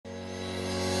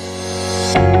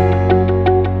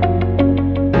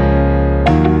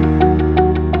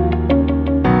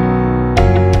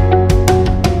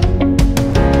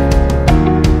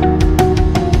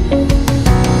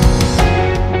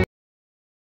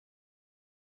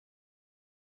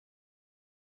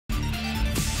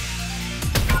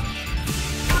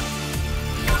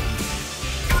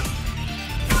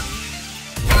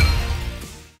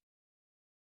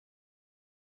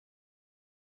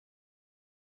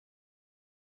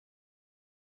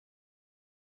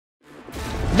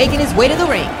Making his way to the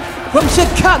ring, from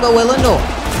Chicago, Illinois,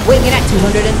 weighing in at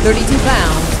 232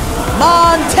 pounds,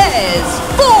 Montez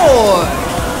Ford!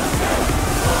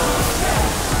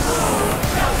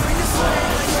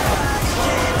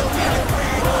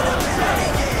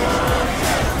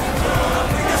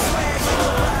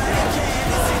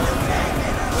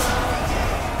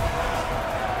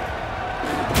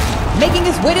 Making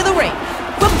his way to the ring,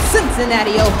 from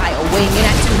Cincinnati, Ohio, weighing in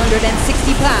at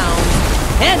 260 pounds,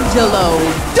 Angelo,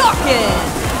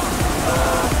 Dawkins!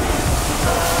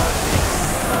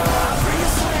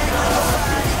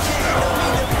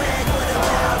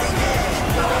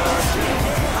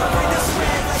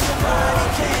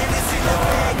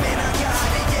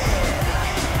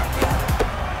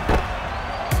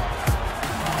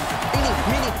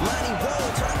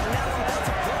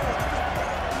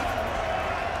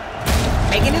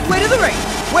 Making his way to the ring,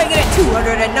 weighing in at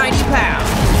 290 pounds,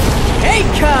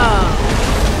 Akam!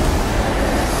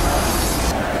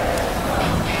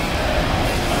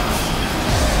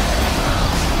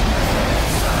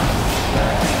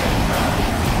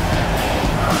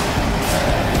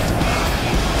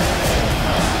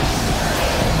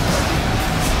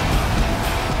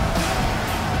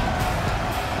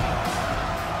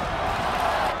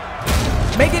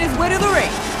 Making his way to the ring,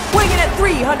 weighing in at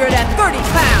 330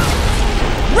 pounds,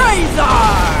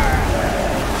 Rezar!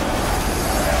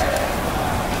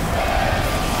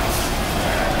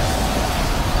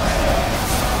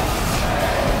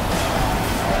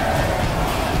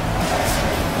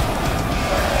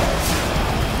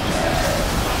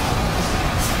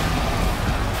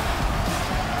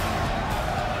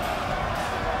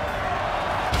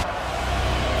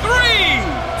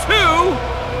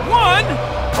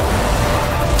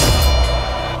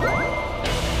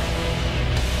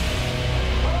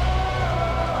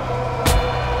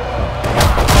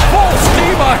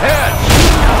 Ahead!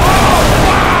 Oh,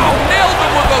 wow! Nailed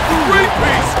him with a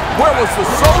three-piece! Where was the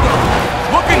soda?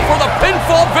 Looking for the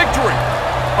pinfall victory!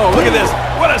 Oh, look at this!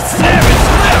 What a savage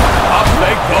slip! Up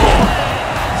they go!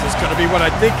 Is this gonna be what I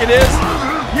think it is?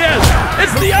 Yes!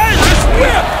 It's the Irish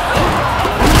whip!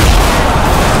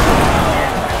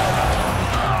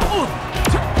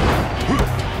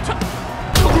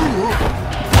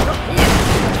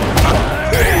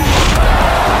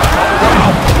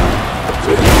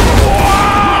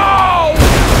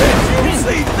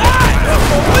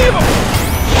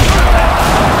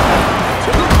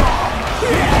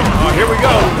 Here we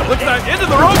go. Looks like into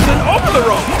the ropes and over the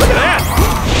ropes. Look at that.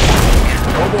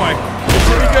 Oh boy. This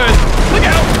should be good. Look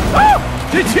out. Oh!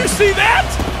 Did you see that?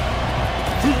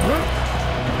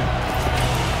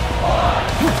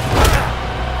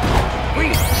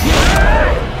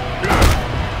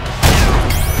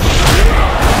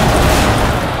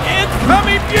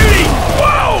 Incoming beauty.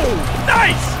 Whoa!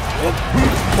 Nice.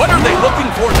 What are they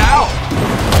looking for now?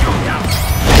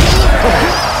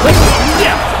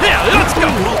 Yeah, let's go.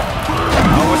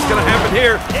 Oh, what's gonna happen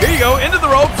here? Here you go, into the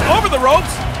ropes, over the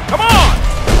ropes. Come on!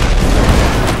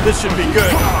 This should be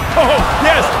good. Oh,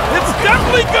 yes, it's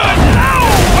definitely good. Ow!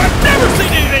 I've never seen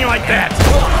anything like that.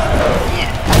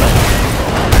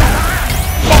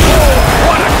 Oh,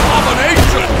 what a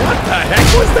combination! What the heck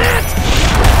was that?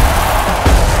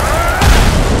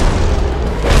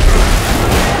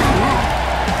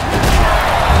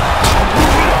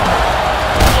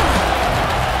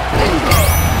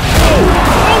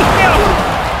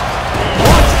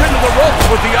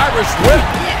 With the Irish whip.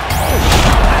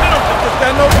 I don't think this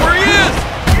guy knows where he is.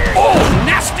 Oh,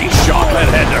 nasty shot.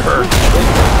 That had to hurt.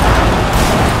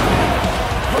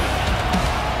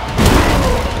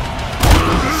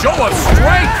 Show of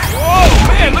strength. Oh,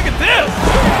 man, look at this.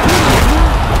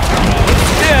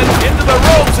 Again, into the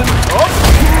ropes and... Oh,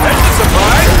 that's a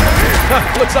surprise.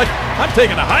 Looks like I'm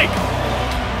taking a hike.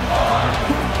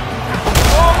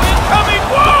 Oh, incoming.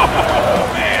 Whoa,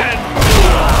 man.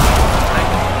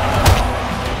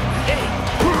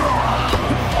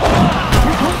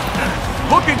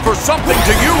 Looking for something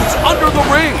to use under the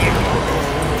ring.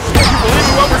 Can you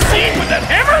believe what we're seeing with that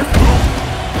hammer?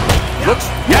 Looks,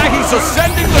 yeah, he's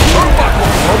ascending the turnbuckle.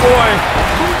 Oh boy.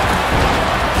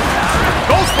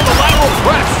 Goes for the lateral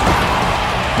press.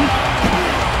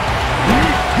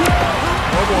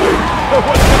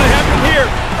 what's going to happen here?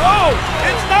 Oh,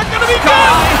 it's not going to be good!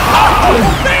 Oh,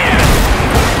 man!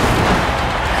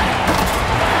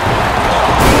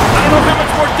 I don't know how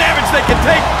much more damage they can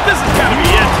take. This has got to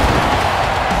be it.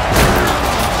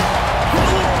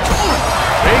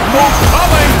 Big move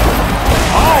coming.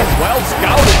 Oh, well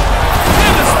scouted.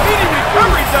 And the speedy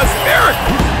recovery does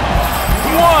miracles.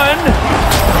 One.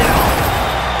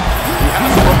 He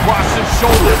has him across his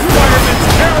shoulders. Fireman's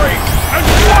carry. And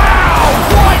wow,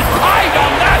 what height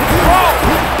on that throw.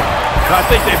 I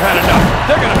think they've had enough.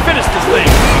 They're going to finish this thing.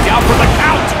 Down for the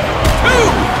count. 2.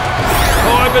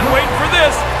 Oh, I've been waiting for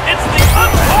this. It's the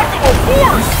unblockable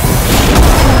force.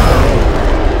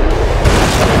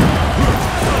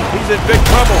 He's in big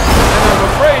trouble, and I'm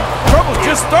afraid trouble's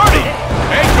just starting.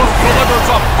 Angelo delivers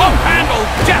a pump handle.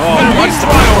 Death Let's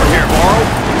try over here, Morrow.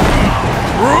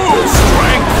 True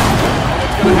strength.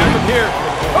 What's going to happen here?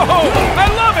 Oh, I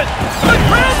love it. The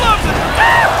crowd loves it.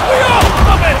 We all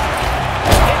love it.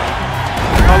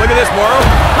 Oh, look at this, Morrow.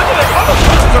 Look at this. All the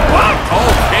punches are blocked. Oh,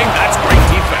 King, that's great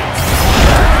defense.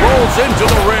 Rolls into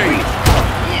the ring.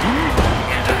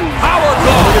 Power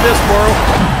go. Look at this, Morrow.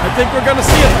 I think we're going to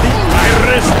see it. The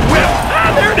Irish whip.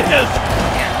 Ah, there it is.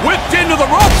 Whipped into the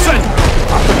ropes and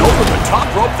up and over the top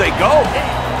rope they go. There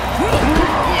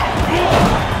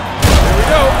we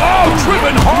go. Oh,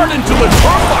 driven hard into the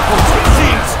turnbuckles. He's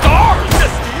seeing stars.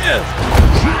 Yes, he is.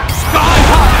 Sky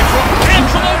high from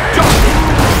Angelo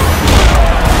Dawkins.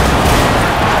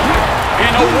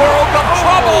 In a world of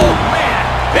trouble. Man,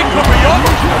 it could be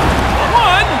over.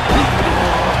 One.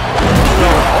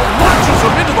 Oh, launches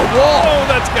him into the wall. Oh,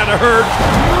 that's gotta hurt.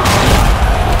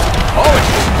 Oh,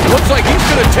 it looks like he's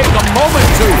going to take a moment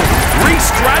to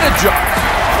re-strategize.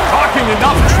 Talking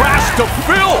enough trash to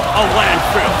fill a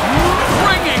landfill.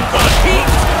 Bringing the heat,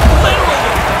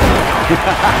 literally.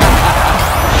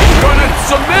 He's going to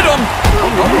submit him.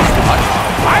 Oh, no, he's not.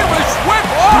 Irish whip.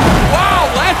 Oh, wow,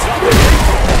 that's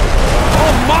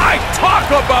oh, my. Talk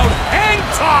about hang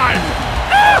time.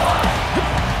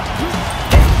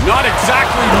 Not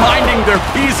exactly minding their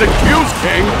P's and Q's,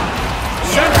 King.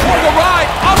 Sent for the ride,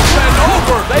 up and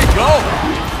over, they go.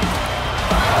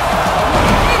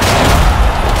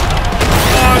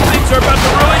 Oh, things are about to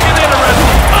really get interesting.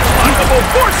 Unblockable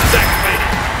force is activated.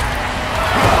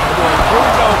 Here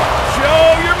we go.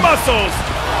 Show your muscles.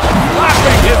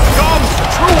 Flapping his gums,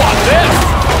 true on this.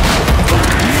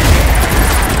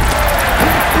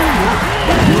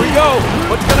 Here we go.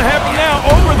 What's going to happen now?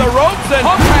 Over the ropes and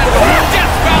Pump handle,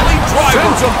 Death Valley driver.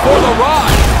 Sends him for the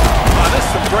ride. Oh, this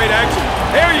is some great action.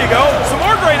 There you go. Some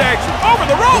more great action. Over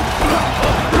the rope.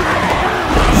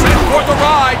 Sent for the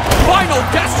ride. Final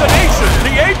destination,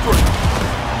 the apron.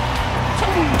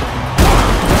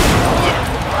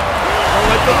 Don't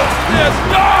let the looks of this.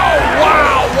 No!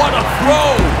 Wow, what a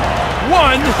throw.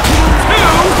 1, 2.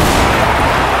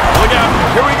 Look out.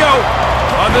 Here we go.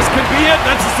 Oh, this could be it.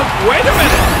 That's just wait a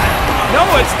minute. No,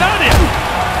 it's not it.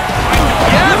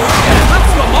 Yes,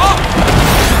 lifts them up.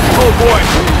 Oh boy,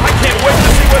 I can't wait to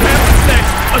see what happens next.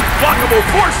 Unblockable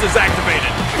force is activated.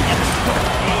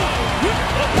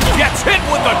 Gets hit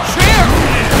with a chair.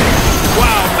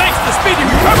 Wow, thanks to speedy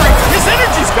recovery, his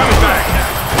energy's coming back.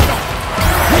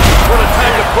 What a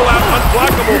time to pull out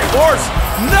unblockable force.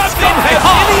 Nothing has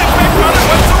any